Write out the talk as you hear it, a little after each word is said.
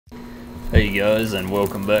Hey guys, and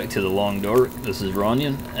welcome back to the Long Dark. This is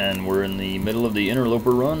Ronyan, and we're in the middle of the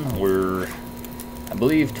Interloper run. We're, I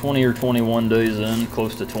believe, 20 or 21 days in,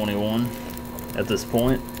 close to 21 at this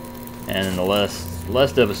point. And in the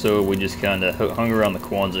last episode, we just kind of hung around the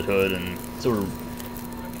Quonset hut and sort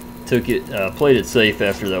of played it safe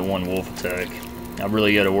after that one wolf attack. I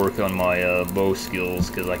really got to work on my bow skills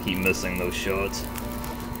because I keep missing those shots.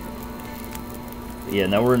 Yeah,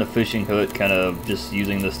 now we're in a fishing hut, kind of just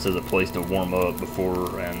using this as a place to warm up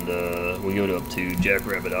before, and we go up to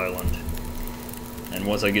Jackrabbit Island. And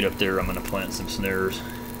once I get up there, I'm going to plant some snares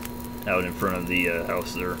out in front of the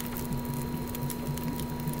house there.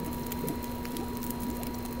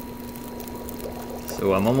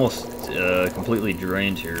 So I'm almost completely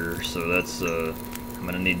drained here, so that's I'm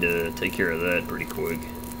going to need to take care of that pretty quick.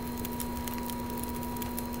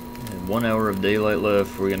 And 1 hour of daylight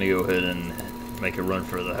left. We're going to go ahead and make a run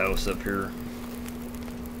for the house up here.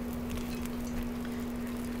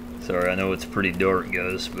 Sorry, I know it's pretty dark,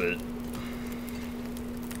 guys, but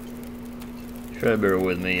try to bear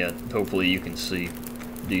with me. Hopefully you can see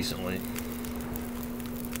decently.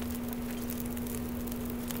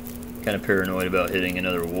 Kind of paranoid about hitting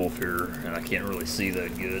another wolf here, and I can't really see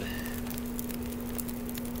that good.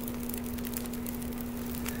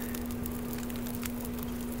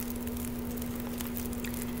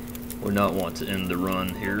 Would not want to end the run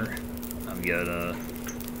here. I've got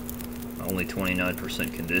only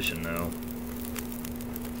 29% condition now.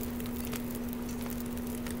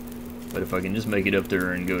 But if I can just make it up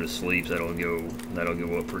there and go to sleep, that'll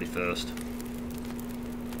go up pretty fast.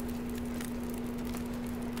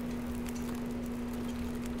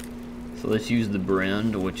 So let's use the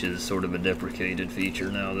brand, which is sort of a deprecated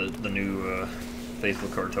feature now that the new Faithful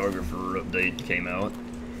Cartographer update came out.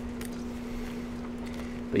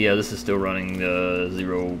 But yeah, this is still running the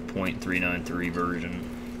 0.393 version.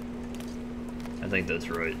 I think that's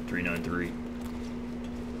right, 393.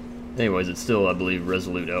 Anyways, it's still, I believe,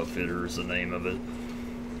 Resolute Outfitter is the name of it.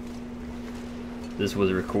 This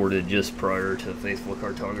was recorded just prior to Faithful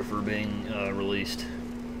Cartographer being released.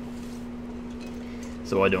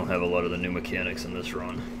 So I don't have a lot of the new mechanics in this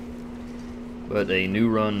run. But a new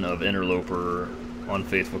run of Interloper on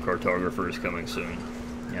Faithful Cartographer is coming soon.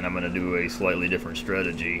 And I'm going to do a slightly different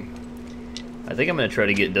strategy. I think I'm going to try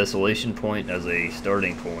to get Desolation Point as a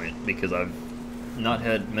starting point, because I've not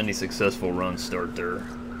had many successful runs start there.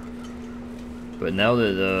 But now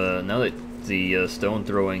that the stone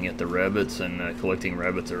throwing at the rabbits and collecting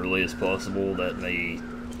rabbits early as possible, that may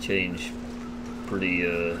change pretty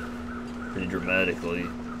dramatically.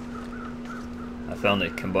 I found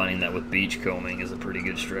that combining that with beach combing is a pretty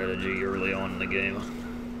good strategy early on in the game.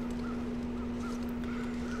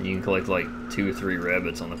 You can collect like 2 or 3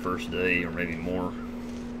 rabbits on the first day, or maybe more.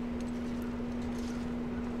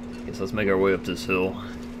 Guess let's make our way up this hill.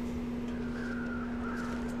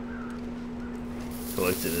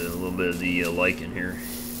 Collected a little bit of the lichen here.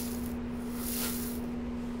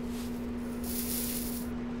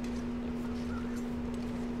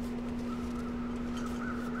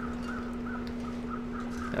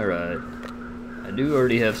 Alright. I do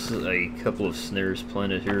already have a couple of snares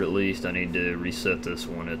planted here at least. I need to reset this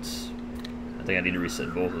one. I think I need to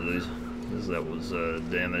reset both of these, because that was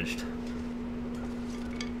damaged.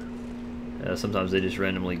 Sometimes they just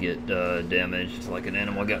randomly get damaged, like an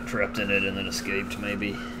animal got trapped in it and then escaped,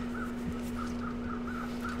 maybe.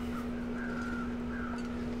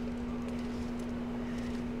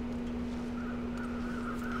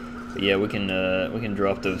 But yeah, we can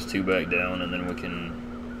drop those 2 back down, and then we can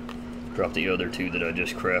drop the other 2 that I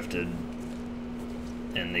just crafted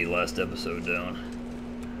in the last episode down.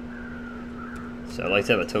 So I like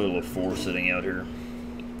to have a total of 4 sitting out here.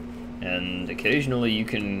 And occasionally you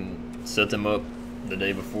can set them up the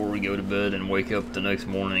day before we go to bed and wake up the next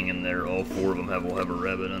morning and all 4 of them will have a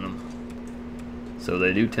rabbit in them. So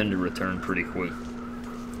they do tend to return pretty quick.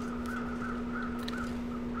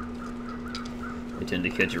 They tend to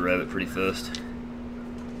catch a rabbit pretty fast.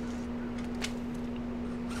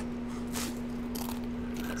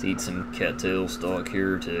 Eat some cattail stalk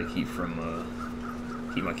here to keep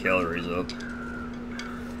my calories up.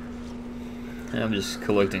 And I'm just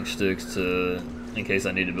collecting sticks in case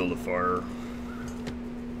I need to build a fire.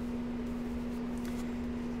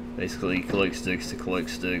 Basically, collect sticks to collect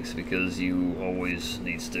sticks, because you always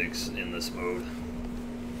need sticks in this mode.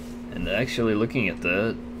 And actually, looking at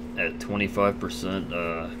that, at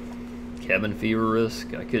 25% cabin fever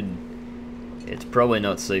risk, it's probably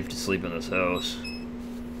not safe to sleep in this house.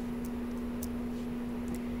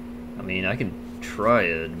 I mean, I can try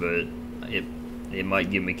it, but it might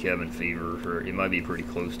give me cabin fever, or it might be pretty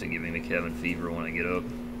close to giving me cabin fever when I get up.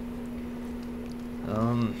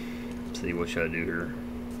 Let's see, what should I do here?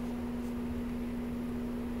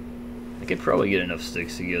 I could probably get enough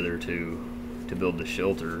sticks together to build the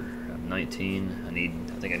shelter. I have 19. I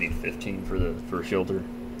think I need 15 for the first shelter.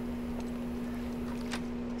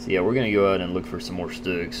 So yeah, we're gonna go out and look for some more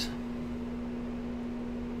sticks.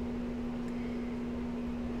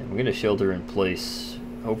 And we're gonna shelter in place,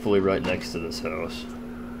 hopefully right next to this house.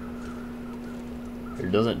 There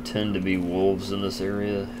doesn't tend to be wolves in this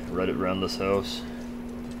area, right around this house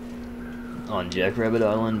on Jackrabbit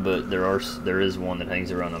Island, but there is one that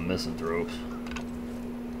hangs around on misanthropes.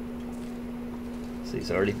 See,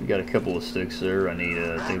 so I already got a couple of sticks there. I need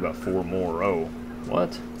I think about 4 more. Oh,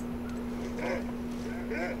 what?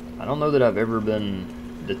 I don't know that I've ever been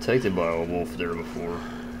detected by a wolf there before.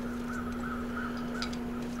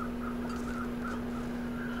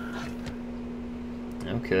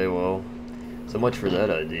 Okay, well, so much for that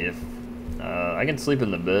idea. I can sleep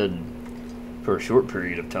in the bed for a short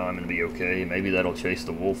period of time and be okay. Maybe that'll chase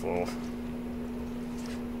the wolf off.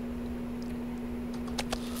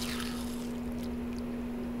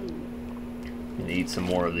 And eat some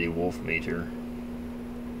more of the wolf meat here.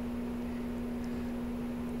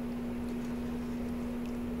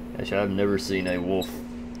 Actually, I've never seen a wolf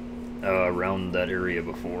around that area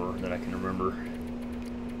before that I can remember.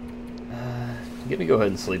 I'm gonna go ahead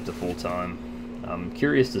and sleep the full time. I'm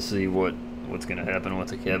curious to see what's gonna happen with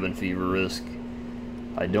the cabin fever risk.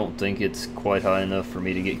 I don't think it's quite high enough for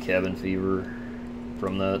me to get cabin fever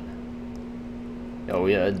from that. Oh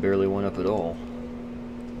yeah, it barely went up at all.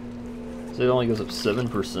 So it only goes up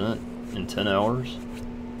 7% in 10 hours.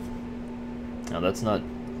 Now that's not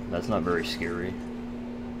very scary.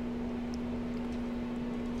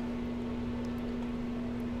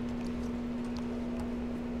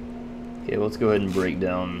 Okay, let's go ahead and break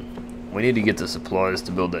down. We need to get the supplies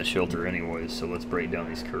to build that shelter anyways, so let's break down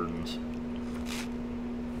these curtains.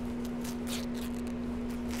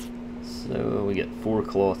 So we get 4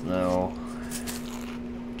 cloth now,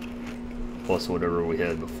 plus whatever we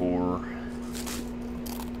had before.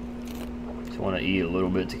 Just want to eat a little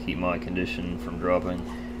bit to keep my condition from dropping.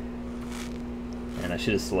 And I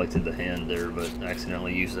should have selected the hand there, but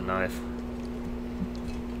accidentally used the knife.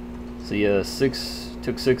 So yeah,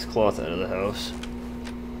 took 6 cloth out of the house.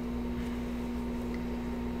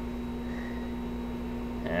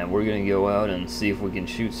 And we're gonna go out and see if we can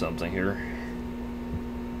shoot something here.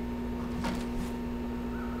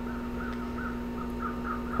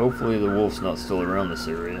 Hopefully the wolf's not still around this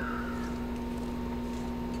area.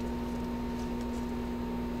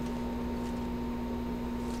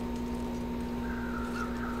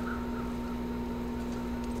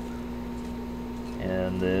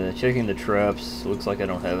 And checking the traps, looks like I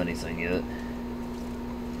don't have anything yet.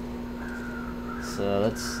 So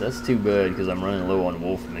that's too bad because I'm running low on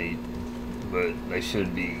wolf meat, but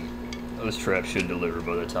those traps should deliver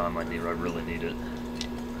by the time I really need it.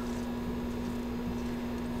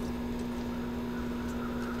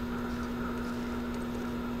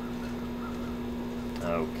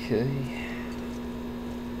 Okay.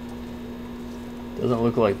 Doesn't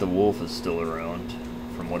look like the wolf is still around,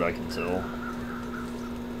 from what I can tell.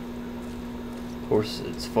 Of course,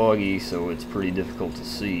 it's foggy, so it's pretty difficult to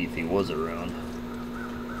see if he was around.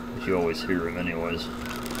 But you always hear him anyways.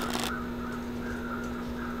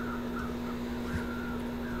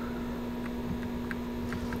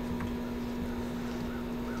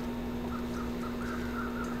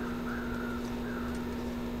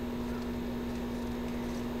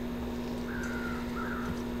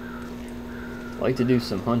 I'd like to do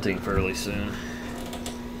some hunting fairly soon.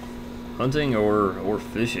 Hunting or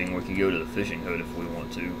fishing. We could go to the fishing hut if we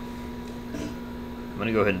want to. I'm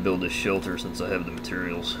gonna go ahead and build this shelter since I have the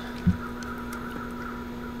materials.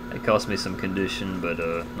 It cost me some condition, but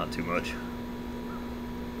not too much.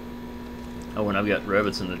 Oh, and I've got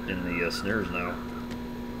rabbits in the snares now.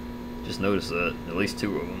 Just noticed that. At least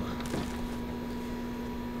 2 of them.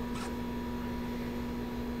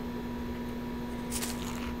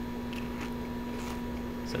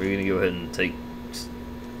 So we're gonna go ahead and take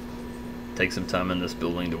some time in this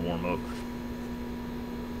building to warm up.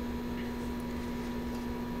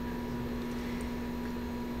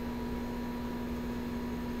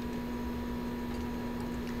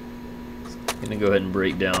 I'm gonna go ahead and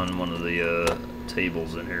break down one of the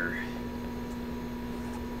tables in here.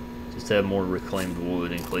 Just to have more reclaimed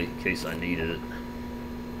wood in case I need it.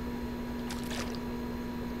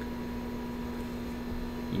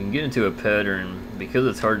 You can get into a pattern because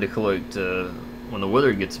it's hard to collect. When the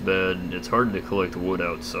weather gets bad, it's hard to collect wood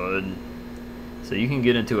outside. So you can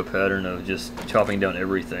get into a pattern of just chopping down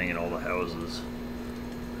everything in all the houses.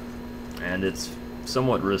 And it's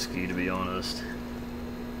somewhat risky, to be honest.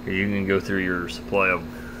 You can go through your supply of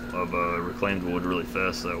reclaimed wood really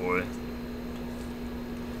fast that way.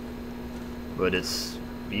 But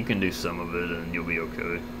you can do some of it and you'll be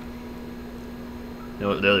okay. The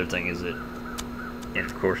other thing is that it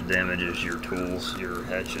of course damages your tools, your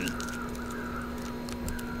hatchet.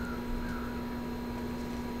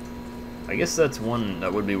 I guess that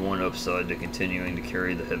would be one upside to continuing to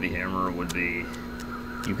carry the heavy hammer, would be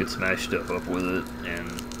you could smash stuff up with it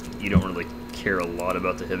and you don't really care a lot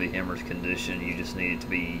about the heavy hammer's condition. You just need it to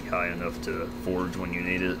be high enough to forge when you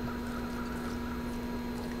need it.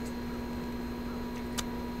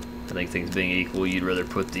 I think things being equal, you'd rather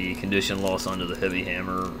put the condition loss onto the heavy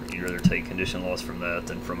hammer. You'd rather take condition loss from that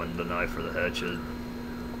than from the knife or the hatchet.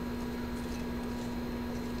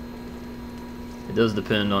 It does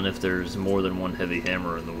depend on if there's more than one heavy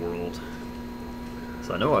hammer in the world.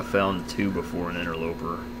 So I know I found 2 before an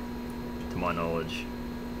Interloper, to my knowledge.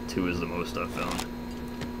 2 is the most I've found.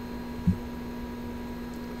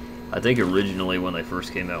 I think originally when they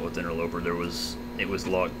first came out with Interloper, it was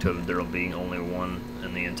locked to there being only 1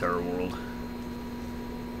 in the entire world.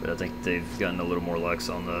 But I think they've gotten a little more lax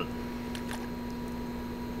on that.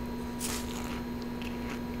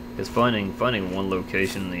 Because finding 1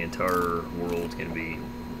 location in the entire world can be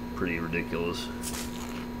pretty ridiculous.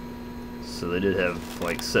 So they did have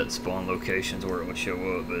like set spawn locations where it would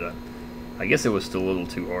show up, but I guess it was still a little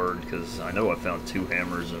too hard, because I know I found 2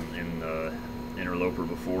 hammers in Interloper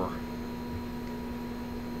before.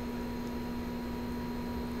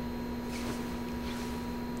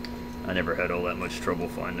 I never had all that much trouble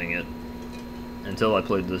finding it until I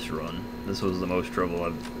played this run. This was the most trouble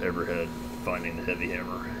I've ever had finding the heavy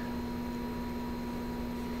hammer.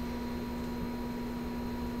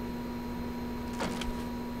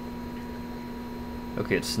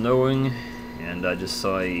 Okay, it's snowing, and I just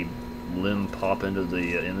saw a limb pop into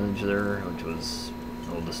the image there, which was a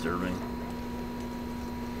little disturbing.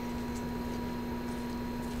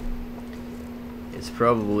 It's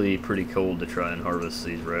probably pretty cold to try and harvest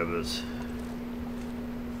these rabbits.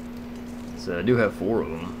 So I do have 4 of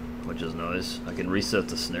them, which is nice. I can reset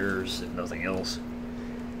the snares if nothing else.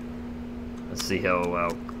 Let's see how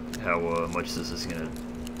much this is gonna.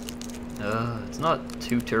 It's not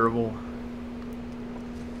too terrible.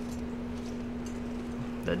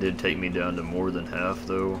 That did take me down to more than half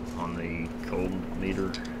though on the cold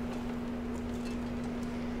meter.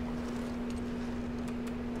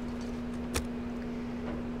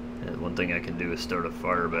 One thing I can do is start a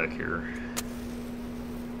fire back here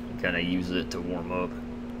and kind of use it to warm up.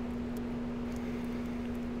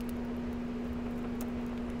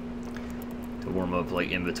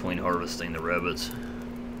 Like in between harvesting the rabbits.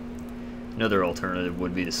 Another alternative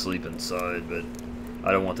would be to sleep inside, but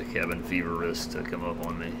I don't want the cabin fever risk to come up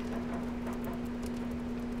on me.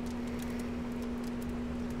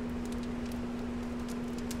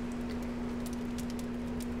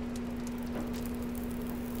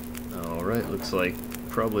 Alright, looks like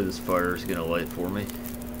probably this fire is gonna light for me.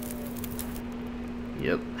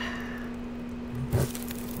 Yep.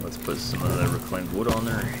 Let's put some of that reclaimed wood on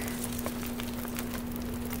there.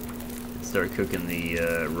 Start cooking the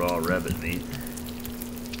raw rabbit meat.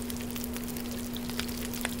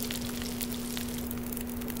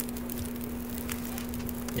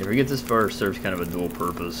 Yeah, forget this fire serves kind of a dual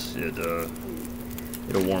purpose.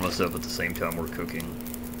 It'll warm us up at the same time we're cooking.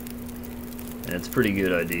 And it's a pretty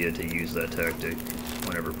good idea to use that tactic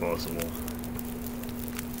whenever possible.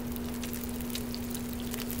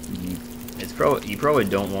 You probably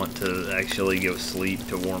don't want to actually go sleep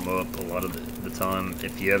to warm up a lot of the time.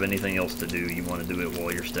 If you have anything else to do, you want to do it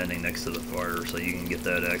while you're standing next to the fire so you can get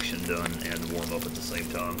that action done and warm up at the same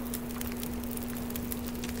time.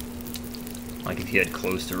 Like if you had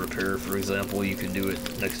clothes to repair, for example, you could do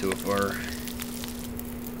it next to a fire.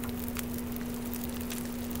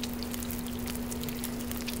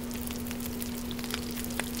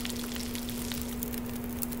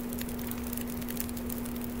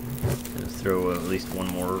 Throw at least 1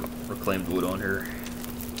 more reclaimed wood on here.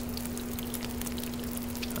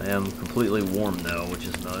 I am completely warm now, which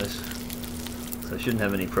is nice. So I shouldn't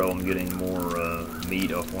have any problem getting more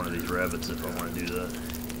meat off one of these rabbits if I want to do that.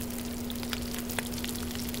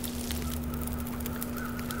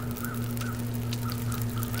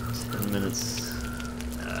 Minutes.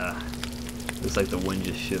 Looks like the wind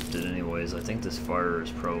just shifted anyways. I think this fire is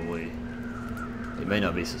probably, it may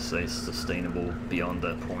not be sustainable beyond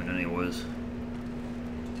that point anyways.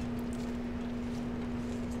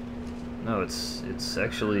 No, it's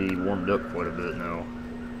actually warmed up quite a bit now.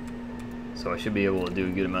 So I should be able to do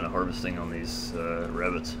a good amount of harvesting on these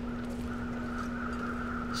rabbits.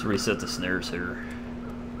 Let's reset the snares here.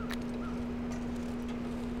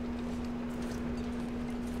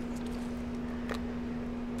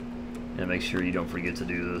 And make sure you don't forget to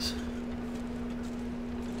do this.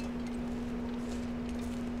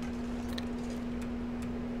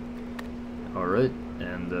 Alright,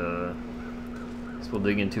 and so we'll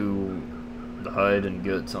dig into the hide and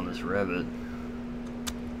guts on this rabbit.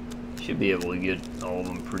 Should be able to get all of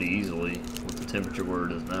them pretty easily with the temperature where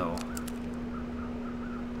it is now.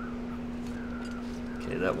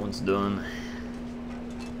 Okay, that one's done.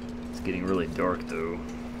 It's getting really dark though.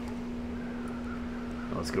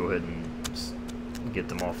 Let's go ahead and just get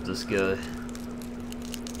them off this guy.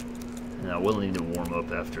 And I will need to warm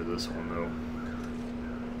up after this one though.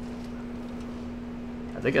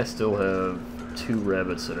 I think I still have 2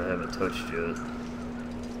 rabbits that I haven't touched yet.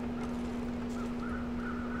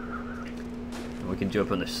 And we can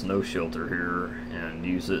jump in the snow shelter here and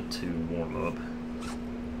use it to warm up.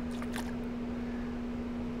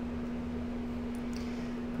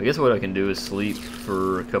 I guess what I can do is sleep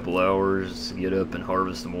for a couple hours, get up and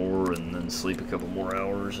harvest more, and then sleep a couple more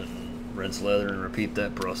hours and rinse, lather, and repeat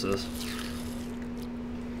that process.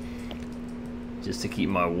 Just to keep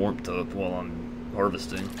my warmth up while I'm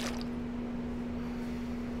harvesting.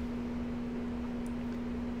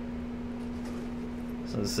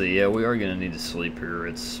 So let's see, yeah, we are going to need to sleep here.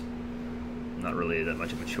 It's not really that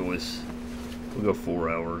much of a choice. We'll go 4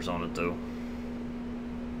 hours on it though.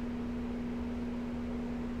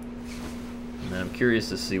 And I'm curious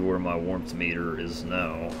to see where my warmth meter is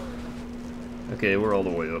now. Okay, we're all the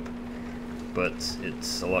way up. But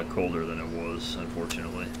it's a lot colder than it was,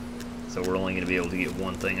 unfortunately. So we're only going to be able to get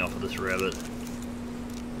one thing off of this rabbit.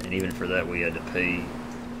 And even for that we had to pay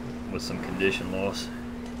with some condition loss.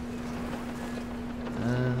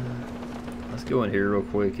 Let's go in here real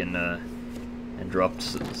quick and drop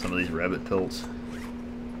some of these rabbit pelts.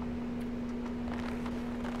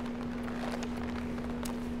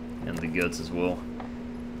 And the guts as well.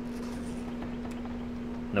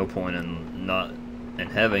 No point in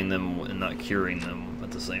having them and not curing them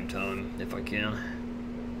at the same time if I can.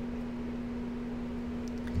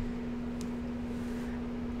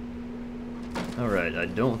 Alright, I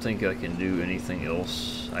don't think I can do anything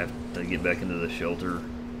else. I have to get back into the shelter.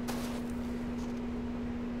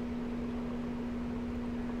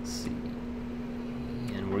 Let's see.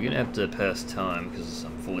 And we're gonna have to pass time because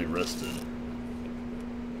I'm fully rested.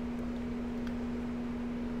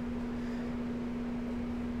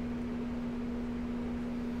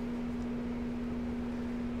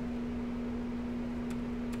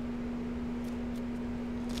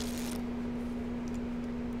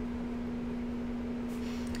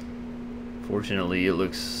 Fortunately, it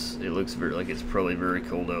looks very like it's probably very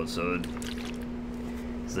cold outside.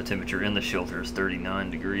 The temperature in the shelter is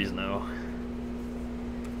 39 degrees now,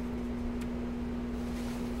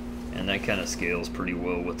 and that kind of scales pretty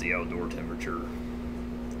well with the outdoor temperature.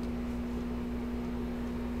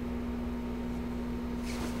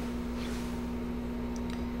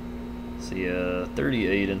 See,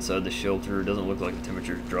 38 inside the shelter. Doesn't look like the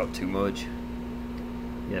temperature's dropped too much.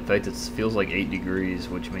 Yeah, in fact, it feels like 8 degrees,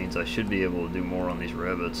 which means I should be able to do more on these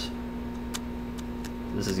rabbits.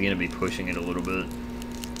 This is going to be pushing it a little bit.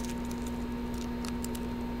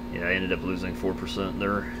 Yeah, I ended up losing 4%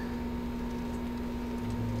 there.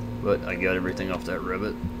 But I got everything off that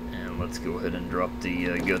rabbit, and let's go ahead and drop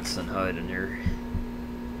the guts and hide in here.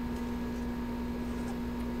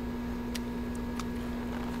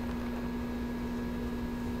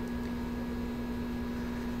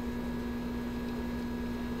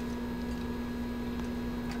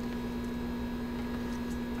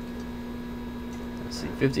 See,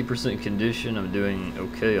 50% condition, I'm doing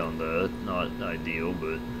okay on that. Not ideal,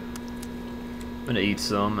 but I'm gonna eat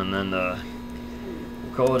some and then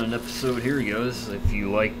we'll call it an episode here, guys. If you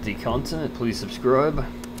like the content, please subscribe.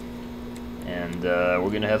 And we're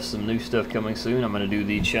gonna have some new stuff coming soon. I'm gonna do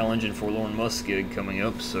the Challenge in Forlorn Muskeg coming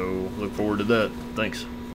up, so look forward to that. Thanks.